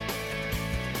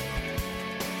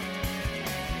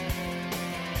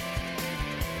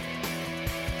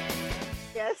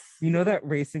You know that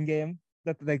racing game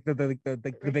that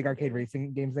the big arcade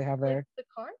racing games they have there? The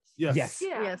cards? Yes.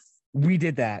 Yeah. Yes. We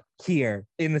did that here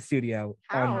in the studio.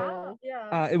 How?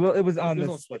 Yeah. It was on It was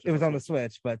the on Switch. it was on the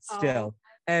Switch, but still.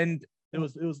 And It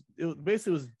was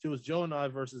Joe and I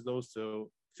versus those two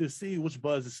to see which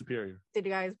Buzz is superior. Did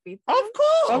you guys beat Of them?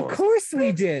 course. of course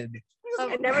we did.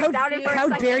 I never How- doubted for a how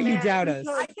second, dare you man. doubt us?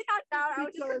 I did not doubt. I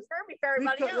was just confirming for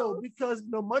everybody else. Because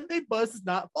Monday Buzz is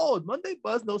not old. Monday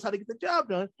Buzz knows how to get the job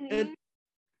done. And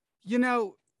You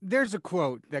know, there's a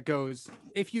quote that goes,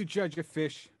 if you judge a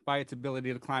fish by its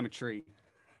ability to climb a tree,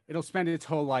 it'll spend its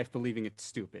whole life believing it's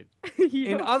stupid.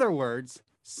 In other words,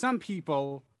 some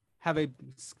people have a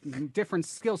different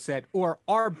skill set or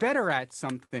are better at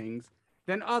some things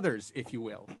than others, if you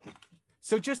will.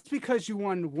 So just because you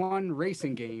won one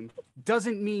racing game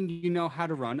doesn't mean you know how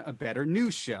to run a better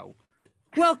news show.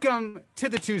 Welcome to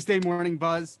the Tuesday Morning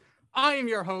Buzz. I am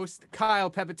your host, Kyle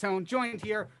Pepitone, joined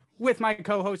here with my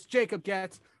co-host, Jacob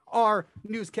Goetz, our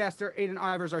newscaster, Aiden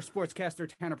Ivers, our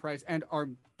sportscaster, Tanner Price, and our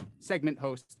segment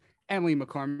host, Emily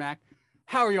McCormack.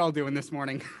 How are you all doing this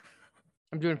morning?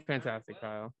 I'm doing fantastic,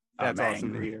 Kyle. That's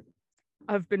awesome to hear.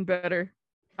 I've been better.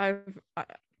 I'm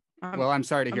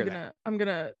sorry to hear that. I'm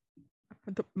gonna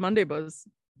Monday Buzz.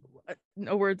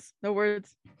 No words.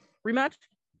 Rematch.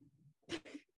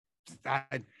 I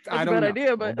That's don't a bad know.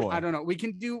 idea, but I don't know. We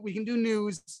can do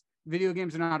news. Video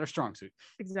games are not our strong suit.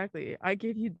 exactly. I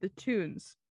gave you the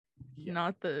tunes,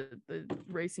 not the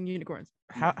racing unicorns.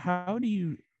 How do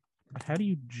you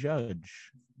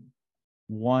judge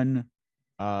one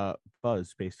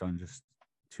buzz based on just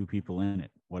two people in it?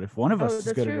 What if one of us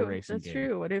is good at a racing That's game?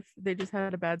 true. What if they just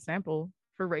had a bad sample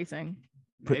for racing?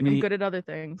 Put I'm me good at other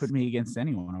things. Put me against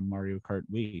anyone on Mario Kart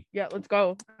Wii. Yeah, let's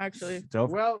go. Actually, It's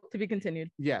over. Well, to be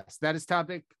continued. yes, that is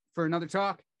topic for another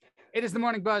talk. It is the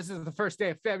Morning Buzz. This is the first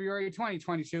day of February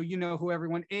 2022. You know who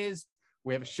everyone is.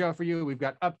 We have a show for you. We've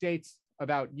got updates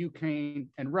about Ukraine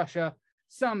and Russia,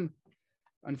 some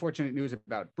unfortunate news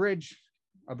about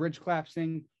a bridge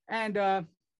collapsing, and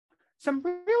some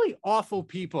really awful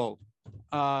people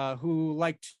who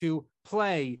like to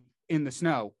play in the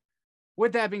snow.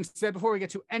 With that being said, before we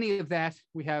get to any of that,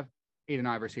 we have Aiden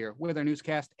Ivers here with our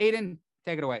newscast. Aiden,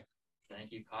 take it away.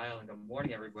 Thank you, Kyle, and good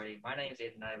morning, everybody. My name is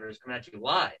Aiden Ivers, coming at you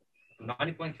live from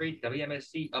 90.3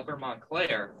 WMSC Upper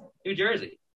Montclair, New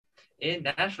Jersey. In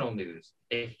national news,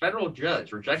 a federal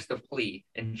judge rejects the plea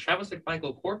in Travis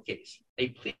McMichael court case. A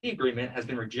plea agreement has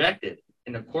been rejected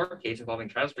in the court case involving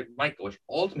Travis McMichael, which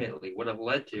ultimately would have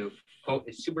led to, quote,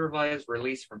 a supervised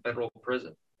release from federal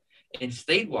prison. In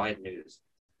statewide news,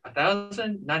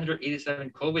 1,987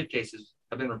 COVID cases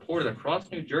have been reported across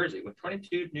New Jersey with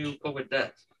 22 new COVID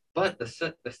deaths. But the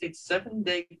state's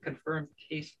 7-day confirmed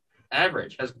case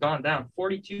average has gone down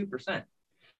 42%.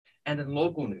 And in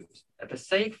local news, a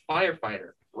Passaic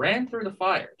firefighter ran through the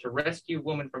fire to rescue a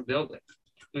woman from building.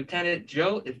 Lieutenant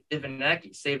Joe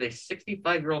Ivanaki saved a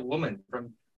 65-year-old woman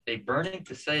from a burning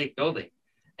Passaic building.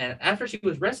 And after she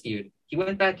was rescued, he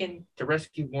went back in to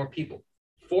rescue more people.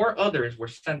 4 others were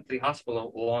sent to the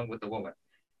hospital along with the woman.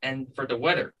 And for the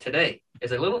weather, today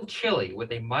is a little chilly with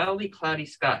a mildly cloudy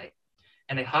sky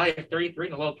and a high of 33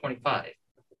 and a low of 25.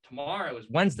 Tomorrow is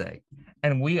Wednesday,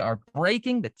 and we are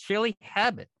breaking the chilly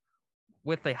habit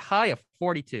with a high of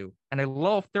 42 and a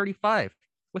low of 35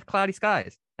 with cloudy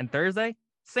skies. And Thursday,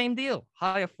 same deal,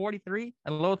 high of 43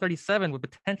 and low of 37 with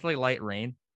potentially light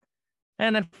rain.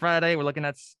 And then Friday, we're looking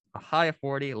at a high of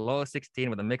 40, low of 16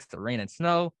 with a mix of rain and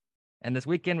snow. And this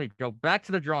weekend, we go back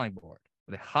to the drawing board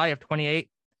with a high of 28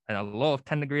 and a low of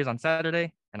 10 degrees on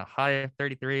Saturday and a high of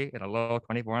 33 and a low of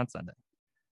 24 on Sunday.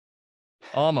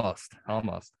 Almost.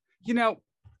 You know,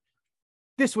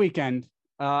 this weekend,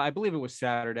 I believe it was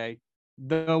Saturday,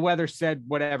 the weather said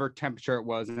whatever temperature it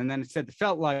was, and then it said it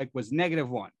felt like was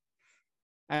 -1.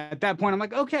 At that point, I'm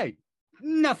like, okay,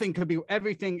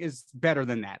 everything is better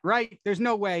than that, right? There's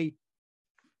no way,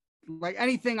 like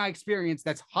anything I experienced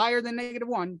that's higher than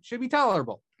 -1 should be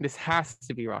tolerable. This has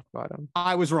to be rock bottom.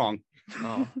 I was wrong.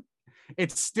 Oh.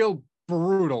 It's still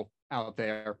brutal out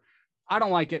there. I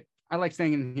don't like it. I like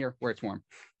staying in here where it's warm.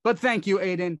 But thank you,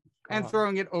 Aiden, and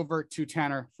throwing it over to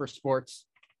Tanner for sports.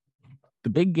 The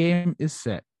big game is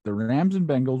set. The Rams and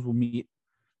Bengals will meet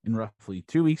in roughly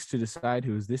 2 weeks to decide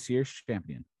who is this year's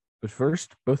champion. But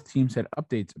first, both teams had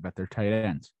updates about their tight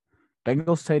ends.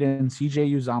 Bengals tight end CJ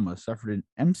Uzomah suffered an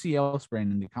MCL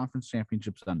sprain in the conference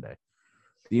championship Sunday.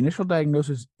 The initial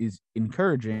diagnosis is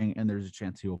encouraging, and there's a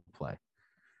chance he will play.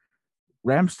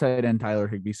 Rams tight end Tyler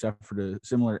Higbee suffered a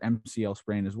similar MCL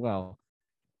sprain as well,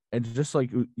 and just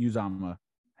like Uzomah,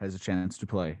 has a chance to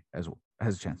play.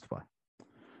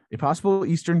 A possible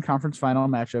Eastern Conference final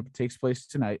matchup takes place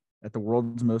tonight at the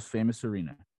world's most famous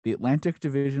arena. The Atlantic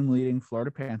Division leading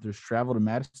Florida Panthers travel to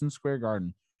Madison Square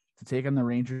Garden to take on the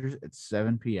Rangers at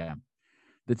 7 p.m.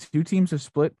 The two teams have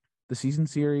split the season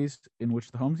series in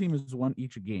which the home team has won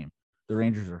each a game. The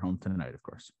Rangers are home tonight, of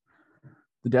course.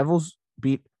 The Devils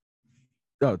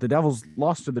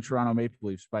lost to the Toronto Maple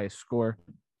Leafs by a score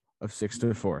of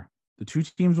 6-4. The two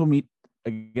teams will meet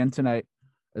again tonight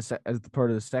as part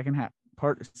of the second half.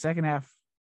 As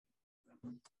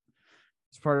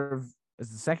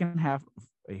the second half of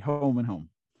a home and home.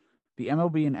 The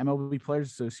MLB and MLB Players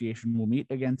Association will meet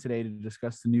again today to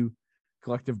discuss the new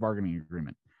collective bargaining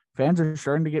agreement. Fans are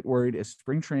starting to get worried as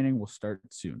spring training will start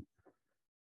soon.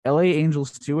 LA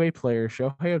Angels two-way player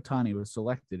Shohei Ohtani was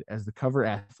selected as the cover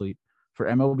athlete for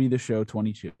MLB The Show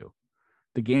 22.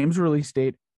 The game's release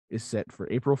date is set for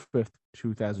April 5th,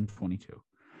 2022.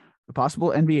 A possible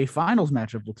NBA Finals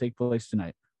matchup will take place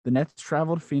tonight. The Nets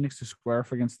travel to Phoenix to square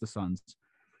off against the Suns,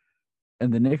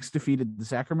 and the Knicks defeated the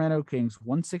Sacramento Kings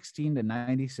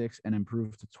 116-96 and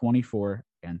improved to 24-27.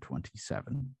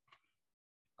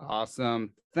 Awesome.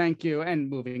 Thank you. And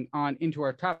moving on into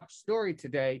our top story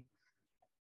today.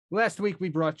 Last week, we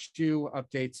brought you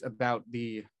updates about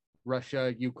the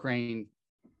Russia, Ukraine,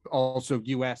 also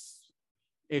U.S.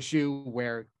 issue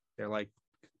where they're like,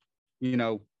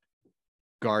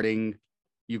 guarding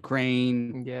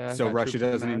Ukraine. Yeah. So got Russia troops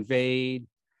in doesn't there. invade.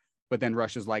 But then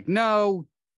Russia's like, no,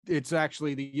 it's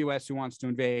actually the U.S. who wants to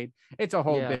invade. It's a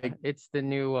whole big. It's the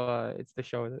new. It's the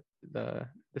show. The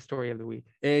story of the week.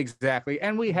 Exactly.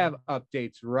 And we have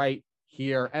updates right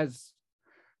here as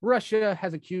Russia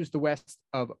has accused the West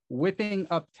of whipping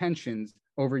up tensions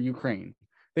over Ukraine.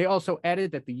 They also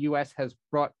added that the U.S. has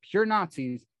brought pure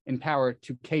Nazis in power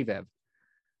to Kyiv.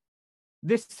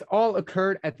 This all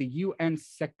occurred at the UN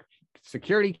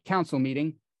Security Council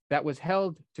meeting that was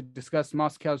held to discuss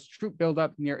Moscow's troop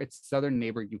buildup near its southern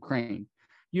neighbor, Ukraine.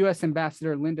 U.S.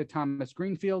 Ambassador Linda Thomas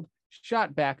Greenfield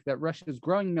shot back that Russia's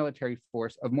growing military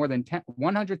force of more than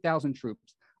 100,000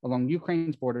 troops along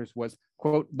Ukraine's borders was,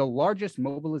 quote, the largest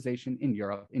mobilization in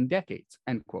Europe in decades,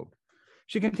 end quote.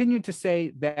 She continued to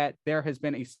say that there has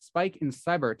been a spike in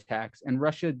cyber attacks and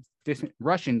Russian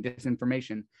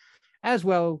disinformation as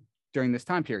well during this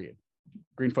time period.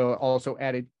 Greenfield also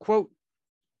added, quote,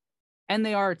 and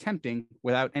they are attempting,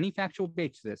 without any factual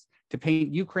basis, to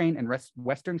paint Ukraine and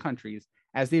Western countries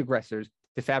as the aggressors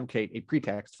to fabricate a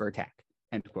pretext for attack,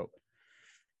 end quote.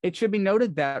 It should be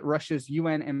noted that Russia's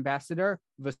UN ambassador,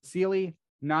 Vasily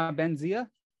Nabenzia,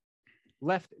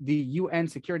 left the UN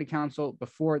Security Council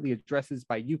before the addresses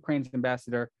by Ukraine's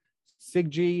ambassador,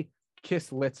 Sergei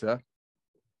Kislitsa.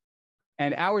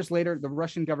 And hours later, the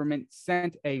Russian government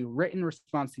sent a written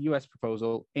response to U.S.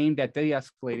 proposal aimed at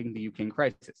de-escalating the Ukraine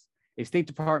crisis. A State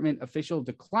Department official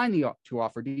declined to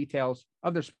offer details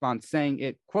of the response, saying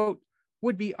it, quote,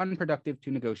 would be unproductive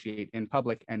to negotiate in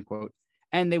public, end quote,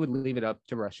 and they would leave it up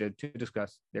to Russia to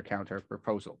discuss their counter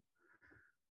proposal.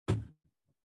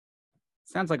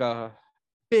 Sounds like a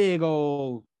big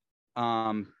old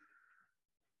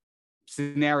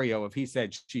scenario of he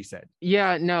said, she said.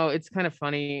 Yeah, no, it's kind of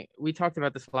funny. We talked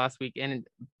about this last week, and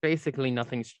basically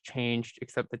nothing's changed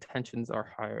except the tensions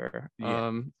are higher.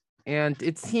 Yeah. And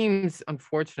it seems,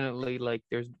 unfortunately, like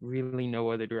there's really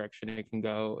no other direction it can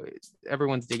go.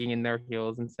 Everyone's digging in their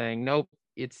heels and saying, nope,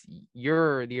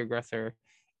 you're the aggressor.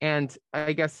 And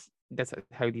I guess that's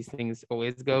how these things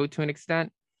always go to an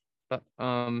extent. But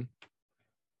I'm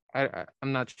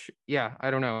not sure. Yeah,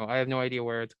 I don't know. I have no idea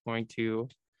where it's going to,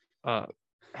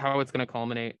 how it's going to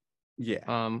culminate.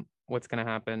 Yeah. What's going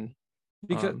to happen.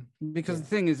 Because the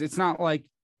thing is, it's not like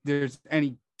there's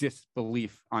any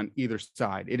disbelief on either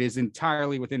side. It is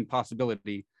entirely within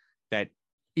possibility that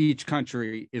each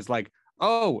country is like,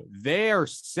 oh, they're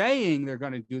saying they're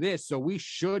going to do this, so we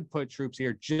should put troops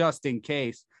here just in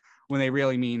case, when they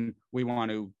really mean we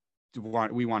want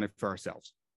it for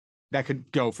ourselves. That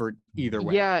could go for either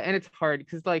way. Yeah, and it's hard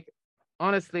because, like,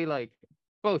 honestly, like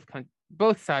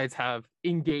both sides have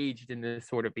engaged in this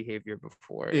sort of behavior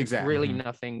before. Exactly. It's really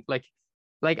nothing like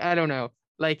I don't know,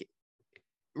 like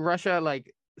Russia,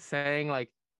 like saying, like,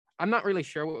 I'm not really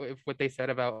sure if what they said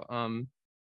about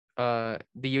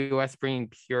the US bringing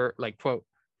pure, like, quote,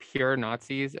 pure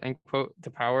Nazis, end quote,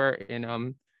 to power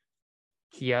in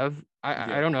Kiev.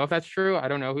 I don't know if that's true. I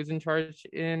don't know who's in charge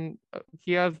in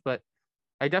Kiev, but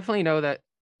I definitely know that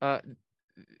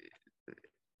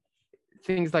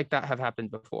things like that have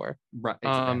happened before. Right.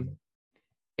 Exactly.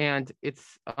 And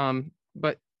it's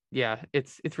but yeah,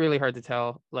 it's really hard to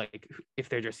tell, like, if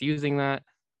they're just using that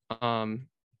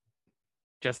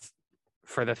just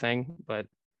for the thing, but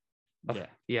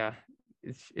yeah,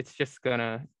 it's just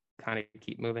gonna kind of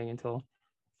keep moving until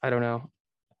I don't know.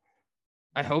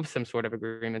 I hope some sort of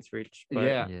agreement's reached. But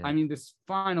Yeah. Yeah. I mean, this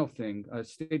final thing, a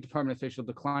State Department official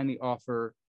declined to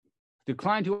offer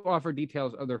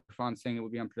details of their response, saying it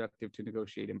would be unproductive to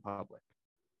negotiate in public.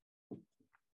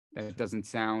 That doesn't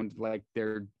sound like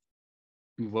they're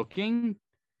looking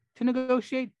to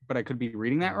negotiate, but I could be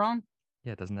reading that wrong.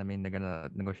 Yeah, doesn't that mean they're gonna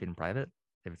negotiate in private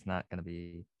if it's not gonna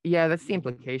be? yeah, that's the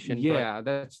implication. but- Yeah,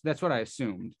 that's what I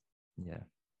assumed. Yeah.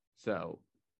 So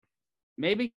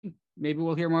maybe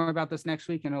we'll hear more about this next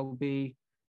week, and it'll be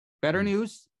better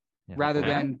news Yeah. rather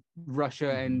hopefully. than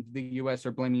Russia and the U.S.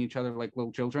 are blaming each other like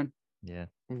little children. Yeah.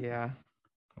 yeah.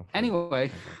 Hopefully.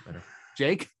 Anyway, Better.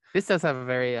 Jake. This does have a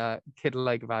very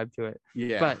kid-like vibe to it.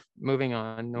 Yeah. But moving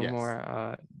on, no Yes.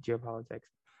 more geopolitics.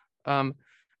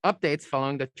 Updates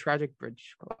following the tragic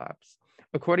bridge collapse.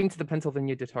 According to the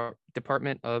Pennsylvania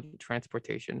Department of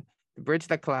Transportation, the bridge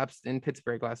that collapsed in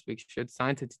Pittsburgh last week showed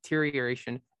signs of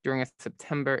deterioration during a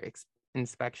September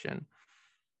inspection.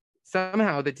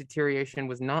 Somehow, the deterioration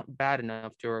was not bad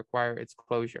enough to require its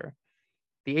closure.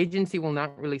 The agency will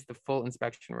not release the full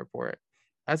inspection report.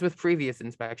 As with previous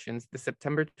inspections, the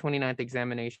September 29th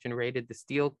examination rated the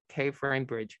steel K-frame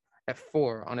bridge at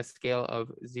 4 on a scale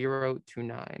of 0 to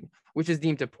 9, which is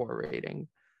deemed a poor rating.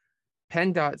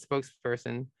 PennDOT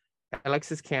spokesperson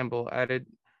Alexis Campbell added,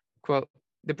 quote,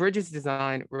 "The bridge's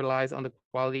design relies on the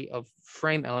quality of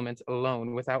frame elements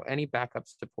alone without any backup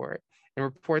support, and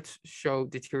reports show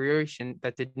deterioration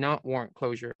that did not warrant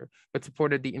closure, but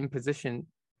supported the imposition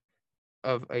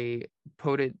of a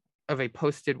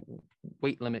posted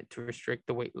weight limit to restrict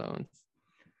the weight loads.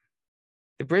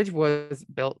 The bridge was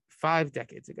built 5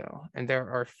 decades ago, and there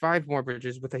are 5 more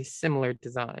bridges with a similar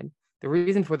design. The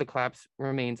reason for the collapse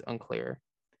remains unclear.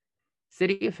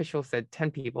 City officials said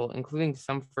 10 people, including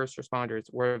some first responders,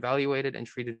 were evaluated and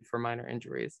treated for minor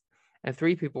injuries, and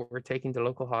 3 people were taken to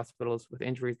local hospitals with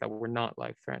injuries that were not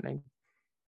life-threatening.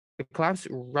 The collapse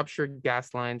ruptured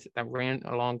gas lines that ran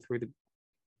along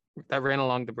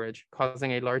the bridge,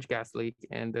 causing a large gas leak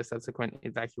and the subsequent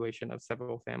evacuation of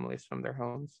several families from their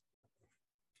homes.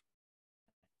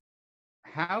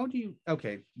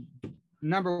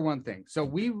 Number one thing. So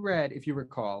we read, if you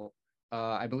recall,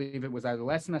 I believe it was either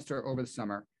last semester or over the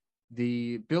summer,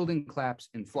 the building collapse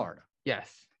in Florida,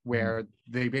 Yes. where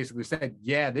they basically said,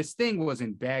 yeah, this thing was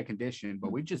in bad condition,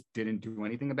 but we just didn't do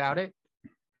anything about it.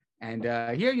 And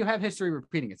here you have history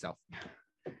repeating itself.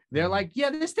 They're like, yeah,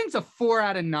 this thing's a 4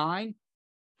 out of 9.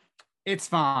 It's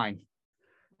fine.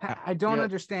 I don't Yeah.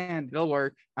 understand. It'll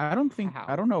work. I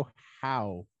don't know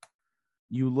how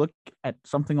you look at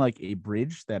something like a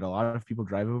bridge that a lot of people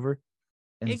drive over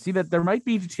and see that there might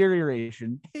be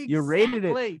deterioration. You rated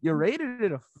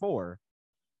it a 4,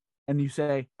 and you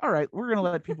say, all right, we're gonna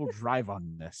let people drive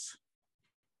on this.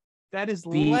 That is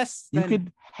The- less you than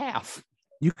could- half.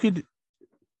 You could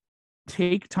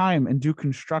take time and do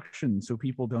construction so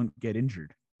people don't get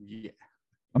injured. Yeah.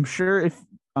 I'm sure if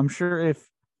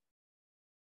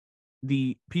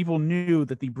the people knew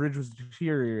that the bridge was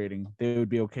deteriorating, they would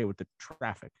be okay with the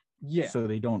traffic. Yeah. So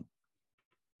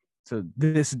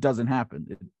this doesn't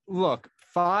happen. Look,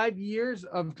 5 years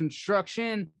of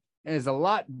construction is a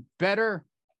lot better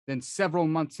than several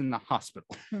months in the hospital.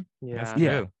 Yeah.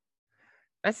 Yeah.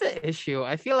 That's the issue.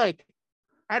 I feel like,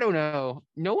 I don't know.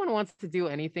 No one wants to do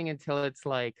anything until it's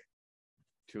like,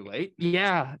 Too late.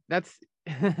 yeah, that's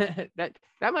that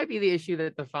might be the issue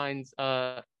that defines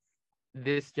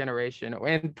this generation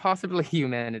and possibly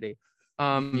humanity.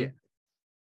 Yeah.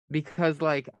 Because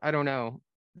like, I don't know,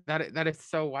 that is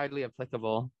so widely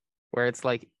applicable, where it's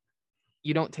like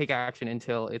you don't take action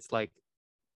until it's like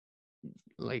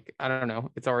I don't know,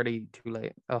 it's already too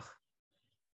late. Ugh.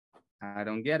 I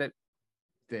don't get it.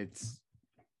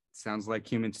 Sounds like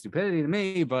human stupidity to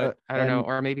me, but I don't know, And-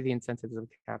 or maybe the incentives of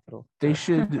capital. They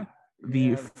should the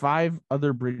Yeah. 5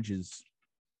 other bridges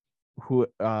who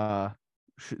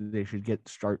they should get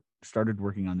started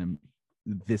working on them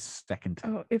this second.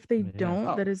 Oh, if they Yeah. don't,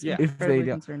 Oh, that is yeah. If they incredibly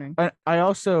don't- concerning. I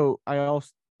also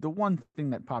the one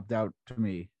thing that popped out to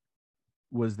me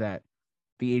was that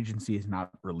the agency is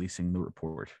not releasing the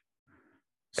report.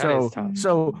 That is tough.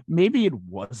 So maybe it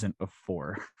wasn't a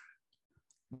 4.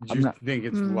 do I'm you not- think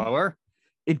it's Mm. lower?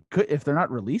 It could, if they're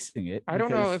not releasing it. I don't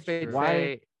know because if they'd why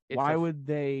say it's why a- would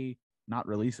they not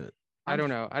release it? I don't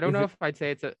know. I don't if know it- if I'd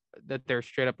say that they're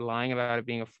straight up lying about it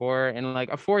being a 4, and like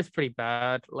a 4 is pretty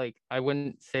bad. Like I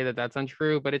wouldn't say that that's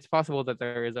untrue, but it's possible that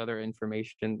there is other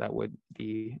information that would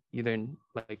be even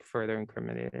like further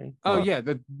incriminating. Oh Well- yeah,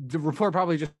 the report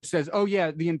probably just says, "Oh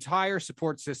yeah, the entire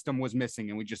support system was missing,"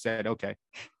 and we just said, "Okay."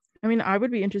 I mean, I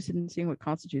would be interested in seeing what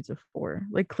constitutes a 4.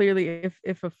 Like, clearly,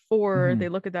 if a 4, they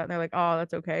look at that and they're like, oh,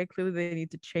 that's okay. Clearly, they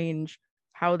need to change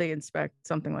how they inspect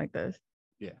something like this.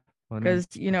 Yeah. Because,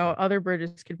 other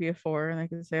bridges could be a 4 and they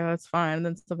can say, oh, it's fine. And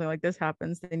then something like this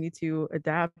happens. They need to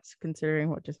adapt considering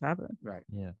what just happened. Right.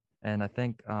 Yeah. And I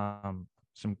think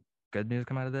some good news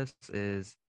come out of this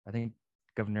is I think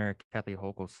Governor Kathy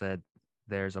Hochul said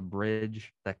there's a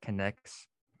bridge that's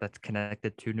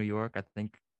connected to New York, I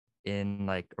think in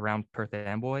like around Perth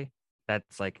Amboy,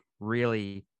 that's like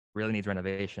really needs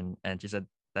renovation. And she said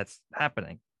that's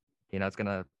happening. It's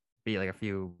gonna be like a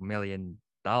few $1 million,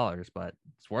 but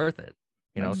it's worth it.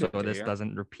 So this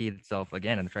doesn't repeat itself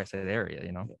again in the tri-state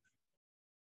area.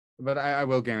 But I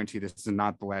will guarantee this is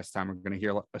not the last time we're going to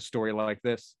hear a story like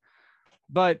this.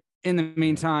 But in the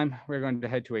meantime, we're going to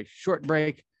head to a short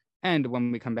break. And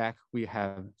when we come back, we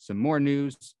have some more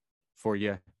news for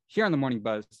you here on the Morning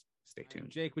Buzz. Stay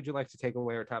tuned. Jake, would you like to take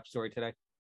away our top story today?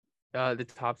 The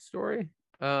top story?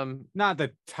 Not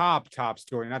the top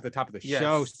story, not the top of the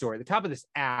show story, the top of this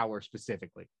hour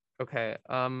specifically. Okay.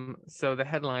 So the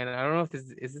headline, I don't know if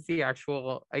this is the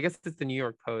actual, I guess it's the New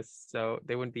York Post, so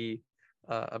they wouldn't be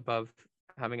above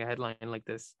having a headline like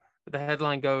this. But the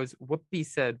headline goes, Whoopi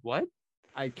said what?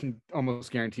 I can almost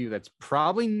guarantee you that's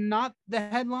probably not the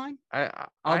headline.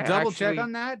 I'll double check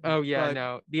on that. Oh yeah,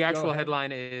 no. The actual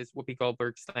headline is Whoopi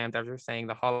Goldberg slammed after saying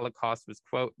the Holocaust was,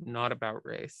 quote, not about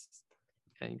race,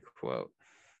 end quote.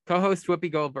 Co-host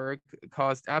Whoopi Goldberg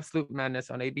caused absolute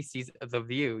madness on ABC's The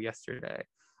View yesterday.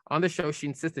 On the show, she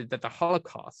insisted that the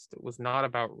Holocaust was not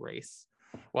about race.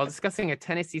 While discussing a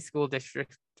Tennessee school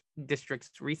district's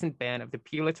recent ban of the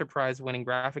Pulitzer Prize-winning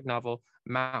graphic novel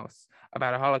Mouse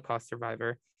about a Holocaust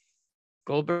survivor,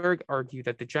 Goldberg argued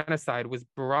that the genocide was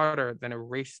broader than a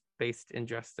race-based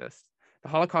injustice. The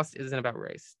Holocaust isn't about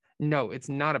race. No, it's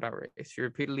not about race. She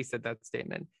repeatedly said that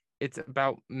statement. It's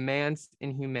about man's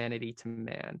inhumanity to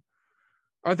man.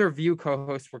 Other View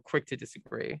co-hosts were quick to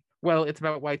disagree. Well, it's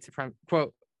about white supremacy.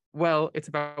 Quote, well, it's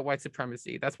about white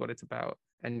supremacy. That's what it's about,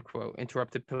 end quote,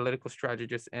 interrupted political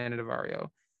strategist Anna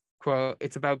Navarro. Quote,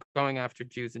 it's about going after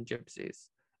Jews and gypsies,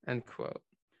 end quote.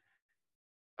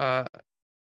 And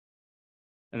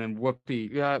then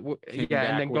Whoopi.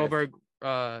 And then Goldberg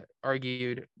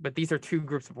argued, but these are two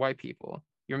groups of white people.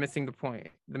 You're missing the point.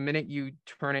 The minute you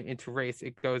turn it into race,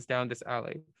 it goes down this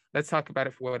alley. Let's talk about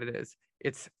it for what it is.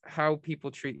 It's how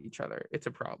people treat each other. It's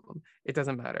a problem. It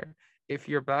doesn't matter if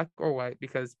you're black or white,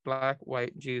 because black,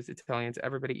 white, Jews, Italians,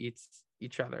 everybody eats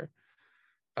each other,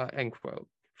 end quote.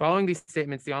 Following these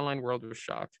statements, the online world was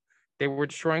shocked. They were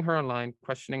destroying her online,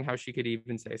 questioning how she could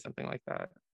even say something like that.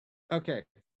 Okay,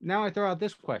 now I throw out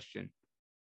this question.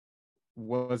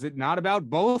 Was it not about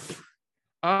both?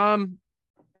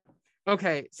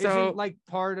 Okay, so isn't like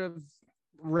part of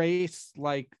race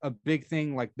like a big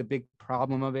thing, like the big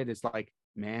problem of it is like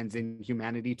man's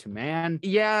inhumanity to man?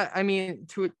 Yeah, I mean,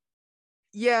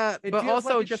 but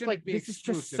also like just like this is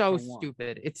just so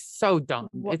stupid. It's so dumb.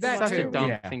 Well, it's such a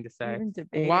dumb thing to say.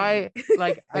 Why?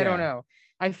 Like, I don't know.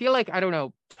 I feel like, I don't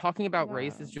know, talking about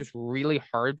race is just really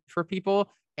hard for people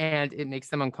and it makes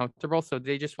them uncomfortable. So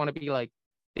they just want to be like,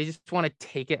 they just want to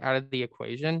take it out of the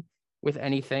equation with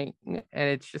anything. And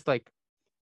it's just like,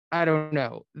 I don't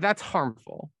know. That's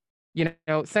harmful.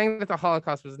 Saying that the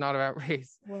Holocaust was not about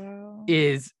race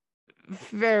is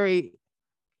very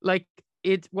like,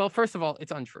 well, first of all,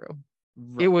 it's untrue.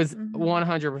 Right. It was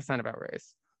 100% about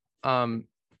race.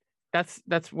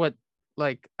 That's what,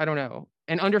 like, I don't know.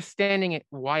 And understanding it,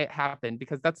 why it happened,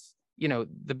 because that's,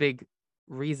 the big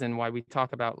reason why we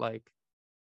talk about, like,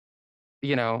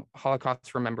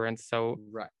 Holocaust remembrance. So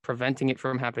preventing it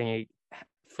from having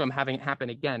it happen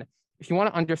again. If you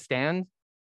want to understand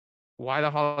why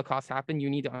the Holocaust happened, you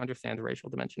need to understand the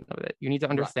racial dimension of it. You need to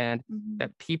understand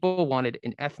that people wanted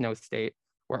an ethno-state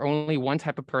where only one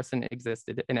type of person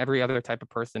existed and every other type of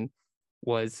person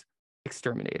was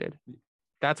exterminated.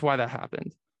 That's why that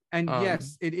happened. And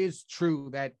yes, it is true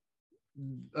that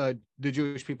the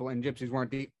Jewish people and gypsies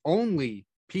weren't the only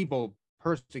people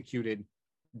persecuted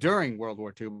during World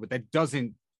War II, but that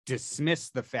doesn't dismiss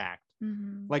the fact.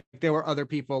 Like, there were other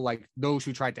people, like those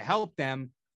who tried to help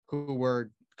them, who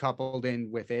were coupled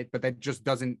in with it, but that just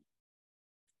doesn't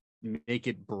make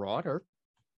it broader.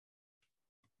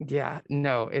 Yeah,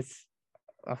 no, it's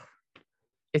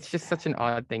just such an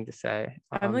odd thing to say.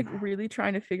 I'm like really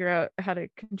trying to figure out how to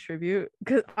contribute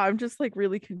because I'm just like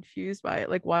really confused by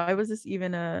it. Like, why was this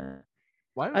even a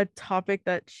topic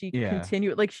that she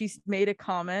continued? Like, she made a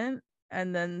comment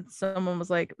and then someone was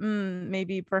like,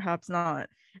 maybe, perhaps not,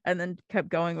 and then kept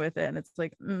going with it. And it's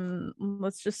like,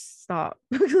 let's just stop.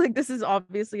 Like, this is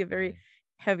obviously a very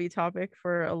heavy topic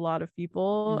for a lot of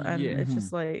people, and Yeah. it's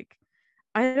just like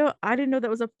I didn't know that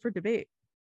was up for debate.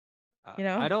 You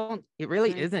know, I don't. It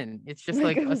really isn't. It's just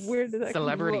Like, like a where did that come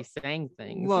celebrity from? saying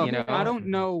things. Look, You know, I don't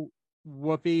know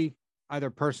Whoopi either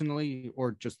personally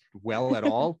or just well at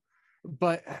all,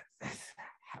 but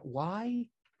why?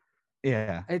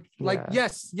 Yeah. It's like, Yeah.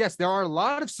 yes, there are a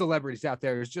lot of celebrities out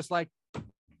there. It's just like,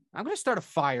 I'm going to start a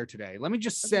fire today. Let me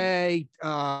just say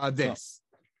this.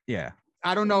 Yeah.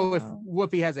 I don't know if Wow.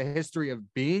 Whoopi has a history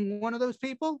of being one of those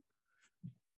people,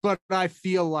 but I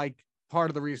feel like part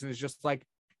of the reason is just like,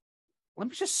 let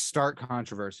me just start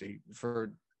controversy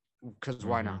because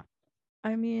why not?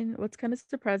 I mean, what's kind of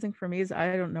surprising for me is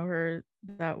I don't know her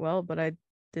that well, but I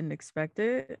didn't expect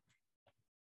it.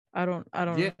 I don't.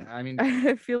 Yeah, I mean,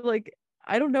 I feel like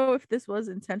I don't know if this was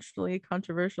intentionally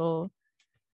controversial,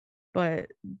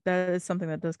 but that is something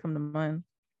that does come to mind.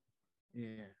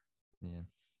 yeah. Yeah.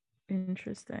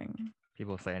 Interesting.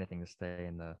 People say anything to stay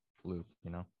in the loop,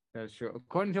 you know? That's true.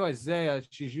 According to Isaiah,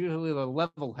 she's usually the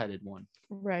level-headed one.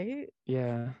 Right?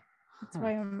 yeah. That's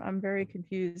why I'm very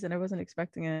confused and I wasn't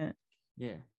expecting it.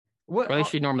 Yeah. What? Or at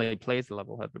least she normally plays the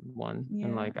level-headed one. Yeah.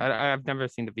 And like I've never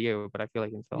seen The View, but I feel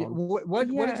like in Yeah, film. what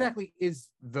Yeah. exactly is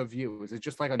The View? Is it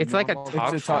just like a? It's like a normal-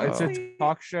 talk It's show. a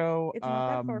talk show. It's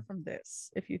not that far from this,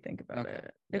 if you think about okay,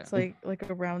 it. yeah. It's like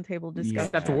a round table Yeah. discussion.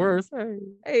 That's worse.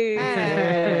 Hey.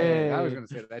 Hey, I was gonna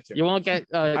say that too. You won't get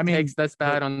I mean, takes that's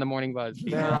bad on the morning buzz.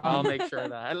 There I'll are- make sure of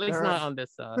that. At least there not are- on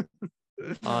this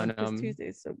on This Tuesday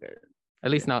is so good.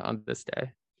 at least not on this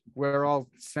day. We're all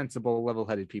sensible,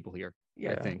 level-headed people here.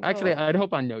 Yeah. think. Actually, well, I'd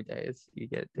hope on no days you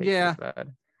get takes Yeah. this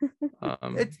bad.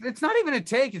 It's not even a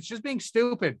take. It's just being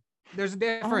stupid. There's a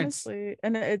difference. honestly,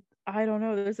 and I don't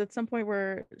know. There's at some point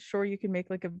where sure you can make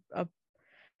like a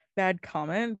bad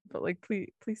comment, but like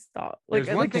please stop. Like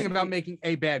There's one like, thing about making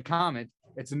a bad comment.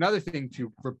 It's another thing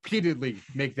to repeatedly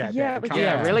make that Yeah, bad like, comment.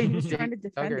 Yeah, really Who's trying to dug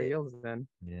defend her it? heels then.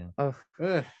 Yeah. Oh,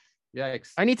 Ugh,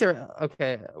 yikes. I need to.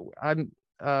 Okay, I'm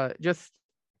just.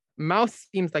 Mouse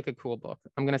seems like a cool book.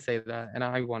 I'm gonna say that, and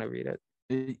I want to read it.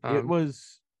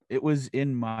 It was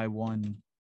in my one.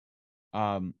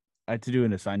 I had to do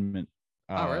an assignment.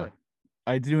 Oh, really?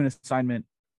 I had to do an assignment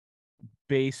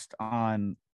based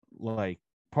on like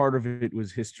part of it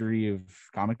was history of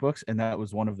comic books, and that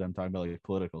was one of them talking about like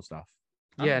political stuff.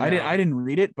 Yeah, I didn't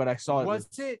read it, but I saw it. Was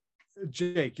it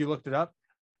Jake? You looked it up?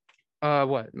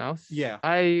 What Mouse? Yeah.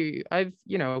 I've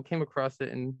came across it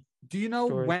and. Do you know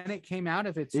Story. when it came out?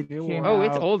 If it's It new came or... Oh,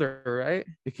 it's out- older, right?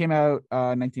 It came out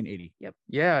 1980.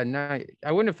 Yeah, no,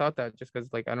 I wouldn't have thought that just because,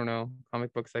 like, I don't know,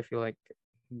 comic books. I feel like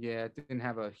Yeah, it didn't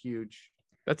have a huge.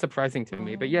 that's surprising to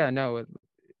me. But yeah, no,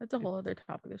 that's a whole other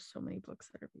topic. There's so many books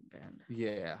that are being banned.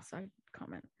 Yeah, Side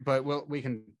comment. but we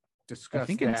can discuss. I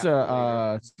think that it's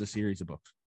later. it's a series of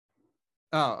books.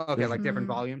 Oh, okay, like different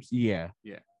Mhm. volumes. Yeah.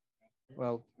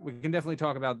 Well, we can definitely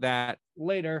talk about that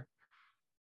later.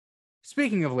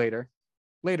 Speaking of later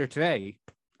today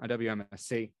on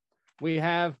WMSC, we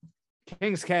have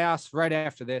King's Chaos right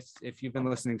after this. If you've been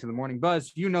listening to the Morning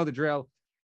Buzz, you know the drill.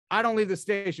 I don't leave the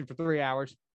station for 3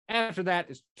 hours. After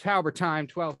that is Tauber time,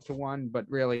 12 to 1, but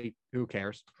really, who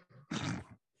cares? I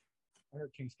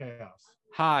heard King's Chaos.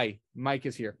 Hi, Mike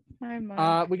is here. Hi,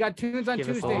 Mike. We got tunes on Give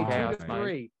us a Tuesday, little 2 chaos, to Mike.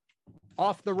 3.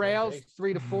 Off the rails, Okay.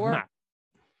 3 to 4.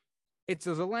 It's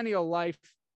a Zillennial Life,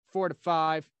 4 to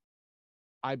 5.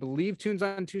 I believe tunes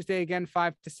on Tuesday again,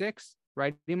 5 to 6.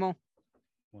 Right, Emo?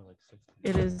 More like 6.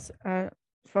 It is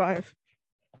 5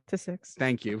 to 6.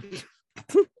 Thank you.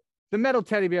 The Metal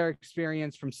Teddy Bear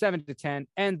Experience from 7 to 10,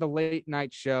 and the Late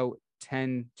Night Show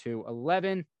 10 to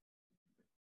 11.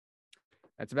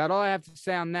 That's about all I have to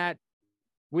say on that.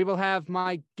 We will have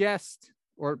my guest,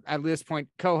 or at this point,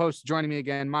 co-host joining me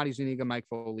again, Marty Zuniga, Mike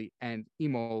Foley, and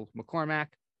Emo McCormack,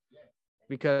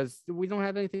 because we don't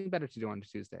have anything better to do on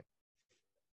Tuesday.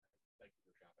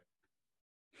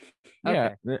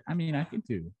 Yeah. I mean, I could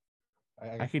do.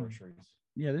 I I could- groceries.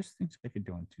 Yeah, there's things I could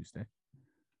do on Tuesday.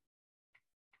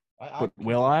 But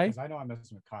will I? Because I know I'm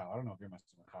messing with Kyle. I don't know if you're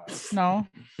messing with Kyle.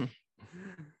 No.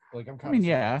 Like I'm. I mean,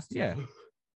 kinda yeah.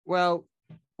 Well,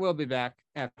 we'll be back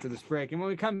after this break. And when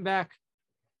we come back,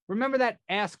 remember that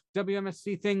Ask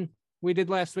WMSC thing we did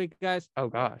last week, guys? oh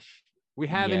gosh. We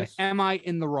have Yes. an Am I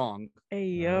in the Wrong? Hey,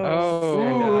 yo.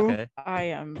 Oh, Okay. I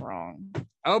am wrong.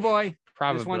 Oh boy,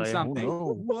 Probably. this one's something.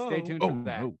 no. Stay tuned Oh, for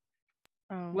that. no.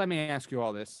 Oh. Let me ask you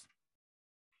all this.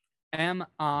 Am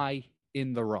I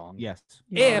in the wrong? Yes.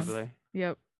 If Probably.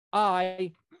 Yep.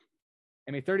 I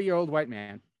am a 30-year-old white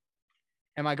man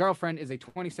and my girlfriend is a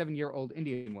 27-year-old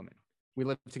Indian woman. We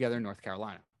live together in North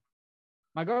Carolina.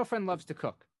 My girlfriend loves to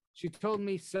cook. She told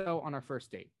me so on our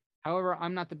first date. However,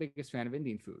 I'm not the biggest fan of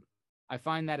Indian food. I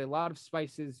find that a lot of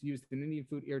spices used in Indian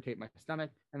food irritate my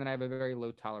stomach, and then I have a very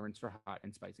low tolerance for hot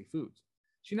and spicy foods.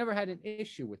 She never had an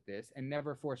issue with this and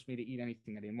never forced me to eat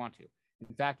anything I didn't want to.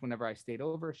 In fact, whenever I stayed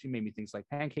over, she made me things like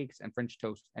pancakes and French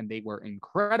toast, and they were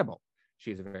incredible.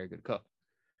 She is a very good cook.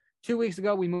 2 weeks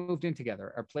ago, we moved in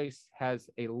together. Our place has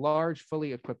a large,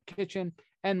 fully equipped kitchen,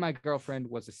 and my girlfriend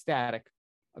was ecstatic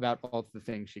about all the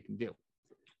things she can do.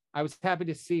 I was happy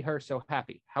to see her so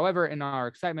happy. However, in our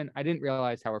excitement, I didn't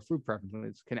realize how her food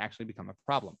preferences can actually become a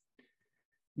problem.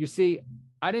 You see,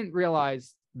 I didn't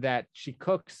realize that she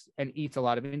cooks and eats a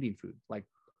lot of Indian food, like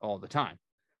all the time.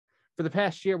 For the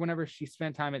past year, whenever we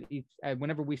spent time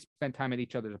at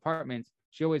each other's apartments,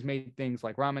 she always made things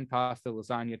like ramen, pasta,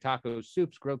 lasagna, tacos,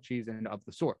 soups, grilled cheese, and of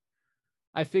the sort.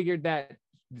 I figured that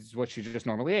this is what she just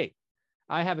normally ate.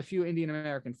 I have a few Indian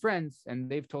American friends, and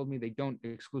they've told me they don't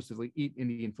exclusively eat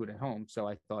Indian food at home, so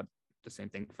I thought the same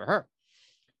thing for her.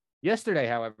 Yesterday,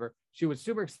 however, she was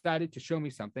super excited to show me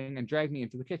something and dragged me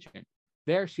into the kitchen.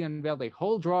 There, she unveiled a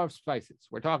whole drawer of spices.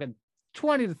 We're talking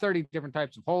 20 to 30 different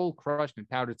types of whole, crushed, and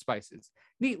powdered spices,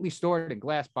 neatly stored in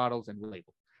glass bottles and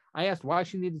labeled. I asked why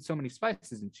she needed so many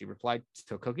spices, and she replied,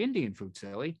 to cook Indian food,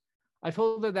 silly. I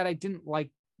told her that I didn't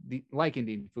like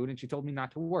Indian food, and she told me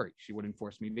not to worry. She wouldn't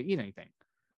force me to eat anything.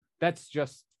 That's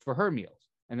just for her meals.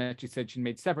 And then she said she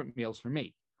made separate meals for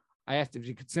me. I asked if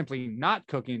she could simply not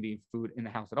cook Indian food in the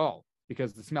house at all,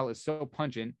 because the smell is so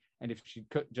pungent, and if she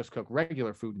could just cook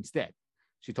regular food instead.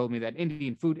 She told me that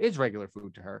Indian food is regular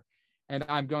food to her, and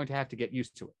I'm going to have to get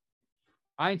used to it.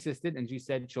 I insisted, and she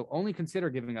said she'll only consider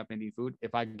giving up Indian food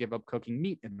if I give up cooking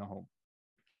meat in the home.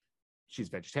 She's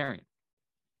vegetarian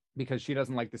because she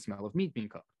doesn't like the smell of meat being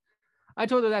cooked. I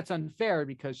told her that's unfair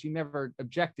because she never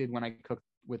objected when I cooked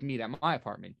with meat at my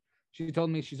apartment. She told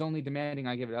me she's only demanding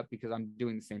I give it up because I'm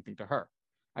doing the same thing to her.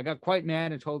 I got quite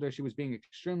mad and told her she was being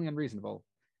extremely unreasonable,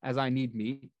 as I need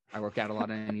meat. I work out a lot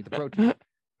and I need the protein.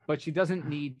 But she doesn't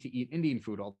need to eat Indian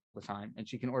food all the time, and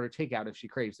she can order takeout if she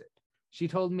craves it. She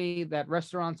told me that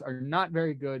restaurants are not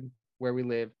very good where we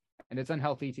live, and it's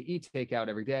unhealthy to eat takeout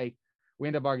every day. We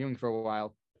end up arguing for a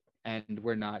while, and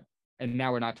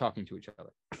now we're not talking to each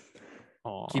other.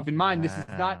 Aww. Keep in mind, this is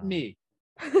not me.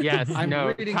 Yes, I'm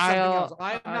reading Kyle, something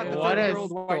else. I'm not the what a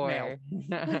 30-year-old white male.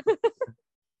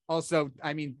 Also,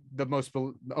 I mean, the most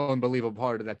unbelievable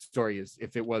part of that story is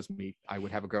if it was me, I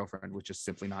would have a girlfriend, which is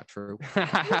simply not true.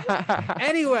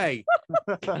 Anyway,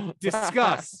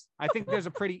 discuss. I think there's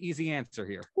a pretty easy answer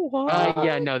here.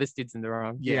 Yeah, no, this dude's in the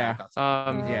wrong. Yeah.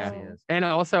 Yeah. And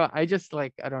also, I just I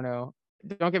don't know.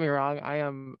 Don't get me wrong.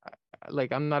 I'm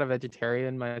not a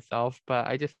vegetarian myself, but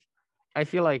I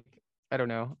feel like, I don't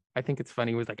know. I think it's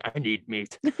funny. He was like, I need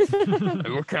meat. I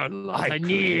work out a lot. I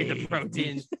need the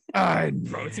protein.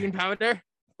 Protein powder?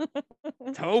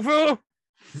 Tofu?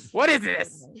 What is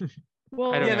this?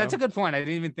 Well, yeah, that's a good point. I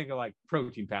didn't even think of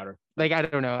protein powder. I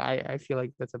don't know. I feel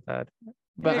like that's a bad,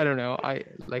 but I don't know. I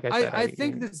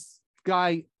think this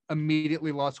guy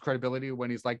immediately lost credibility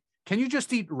when he's like, can you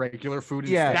just eat regular food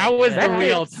instead? That was the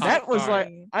real tough That was part.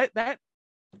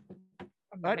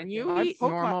 Can you eat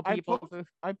normal people?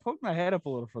 I poked my head up a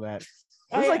little for that.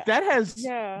 I was like, that has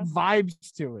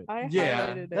vibes to it.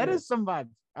 That is some vibes.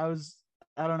 I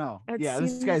don't know.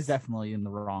 This guy's definitely in the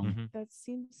wrong. Mm-hmm. That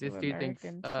seems so This dude thinks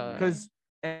American. Because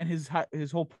and his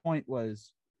whole point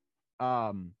was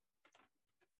that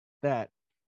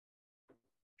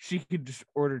she could just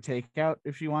order takeout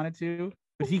if she wanted to,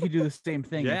 but he could do the same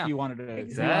thing if he wanted to.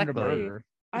 If he wanted a burger.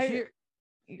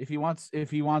 If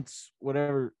he wants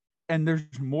whatever. And there's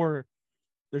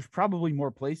probably more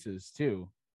places too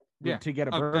to get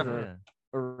a burger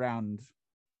around.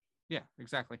 Yeah,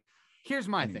 exactly. Here's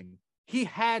my thing. He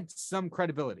had some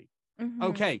credibility. Mm-hmm.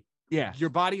 Okay. Yeah. Your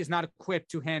body is not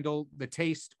equipped to handle the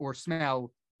taste or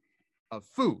smell of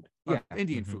food, of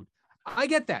Indian food. I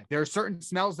get that. There are certain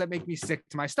smells that make me sick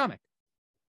to my stomach.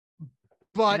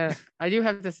 But I do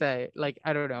have to say,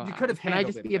 I don't know. You could have Can I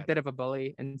handled just it be a better. bit of a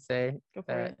bully and say Go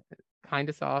for that it. kind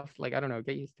of soft? I don't know.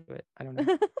 Get used to it. I don't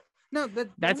know. no,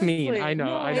 That's mean. like- I know.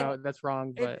 no, I know. That's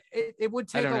wrong. But it would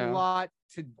take don't a know. lot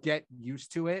to get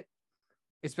used to it,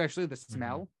 especially the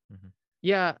smell.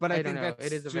 yeah, But I don't think know. that's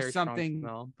It is a just very something-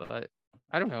 strong smell. But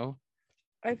I don't know.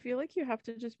 I feel like you have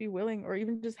to just be willing, or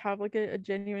even just have a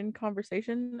genuine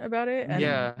conversation about it. And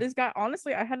Yeah. this guy,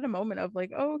 honestly, I had a moment of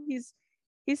oh, he's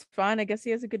fine. I guess he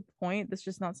has a good point. That's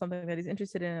just not something that he's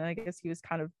interested in. And I guess he was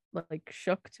kind of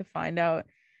shook to find out.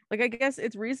 I guess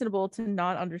it's reasonable to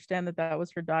not understand that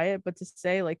was her diet, but to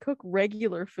say cook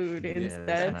regular food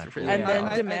instead, and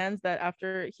then demands that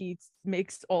after he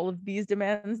makes all of these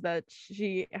demands that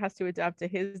she has to adapt to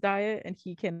his diet and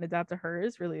he can adapt to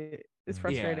hers, really is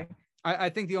frustrating. I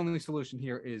think the only solution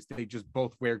here is they just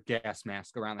both wear gas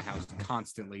masks around the house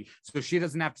constantly, so she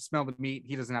doesn't have to smell the meat,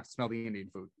 he doesn't have to smell the Indian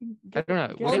food. I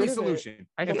don't know. Only solution.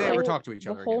 I If feel they like- ever talk to each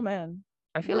The other whole again. man.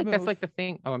 I feel like that's Remove. like the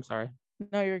thing. Oh, I'm sorry.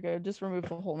 No, you're good. Just remove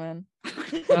the whole man.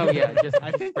 Oh yeah, just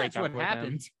I think break that's up what with him.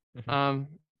 happened.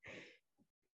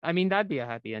 I mean that'd be a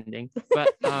happy ending, but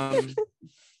Jeez.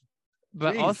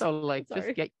 also like Sorry.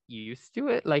 just get used to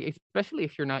it, like especially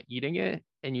if you're not eating it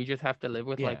and you just have to live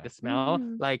with like Yeah. the smell.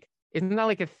 Mhm. Like, isn't that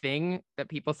like a thing that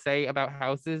people say about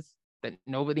houses that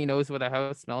nobody knows what a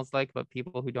house smells like, but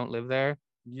people who don't live there,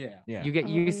 Yeah. Yeah. you get Oh,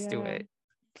 used to yeah. it.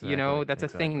 You know, Exactly, that's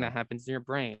a thing that exactly. happens in your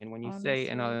brain when you stay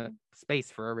in a Honestly.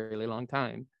 space for a really long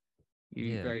time. You,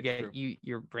 Yeah. you Very get true.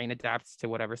 your brain adapts to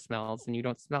whatever smells and you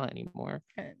don't smell it anymore.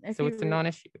 And if So you it's a re-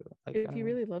 non-issue. Like, I If don't you know.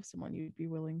 really love someone, you'd be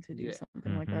willing to do Yeah.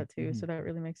 something like Mhm, that too. So mhm. that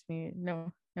really makes me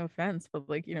no offense, but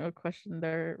like question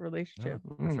their relationship.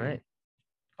 That's Mm. right.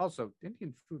 Also,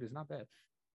 Indian food is not bad.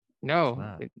 No,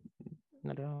 not.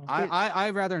 not at all. I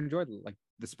rather enjoy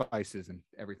the spices and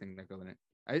everything that go in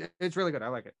it. It's really good. I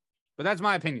like it. But that's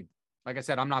my opinion. Like I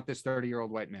said, I'm not this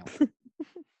 30-year-old white male.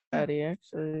 Patty,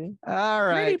 actually. All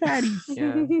right.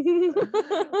 Yeah.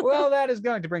 Well, that is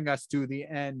going to bring us to the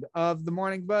end of the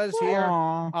Morning Buzz here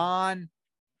Aw. on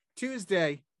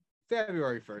Tuesday,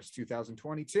 February 1st,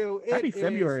 2022. Happy It is-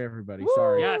 February, everybody.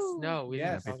 Sorry. Yes, no, we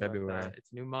didn't Yes. talk Happy about February. that.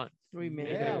 It's a new month. We made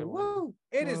Yeah, it. woo.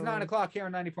 It is 9 o'clock here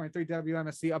on 90.3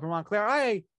 WMSC Upper Montclair.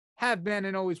 I have been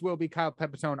and always will be Kyle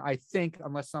Pepitone, I think,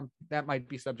 unless that might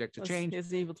be subject to change.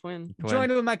 His evil twin. Twin.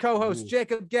 Joined with my co-host Ooh.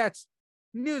 Jacob Goetz,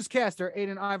 newscaster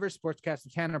Aiden Ivers,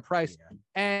 sportscaster Tanner Price,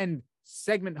 and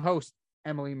segment host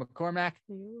Emily McCormack.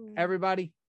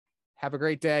 Everybody, have a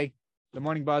great day. The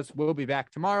Morning Buzz will be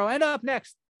back tomorrow. And up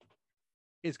next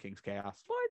is King's Chaos.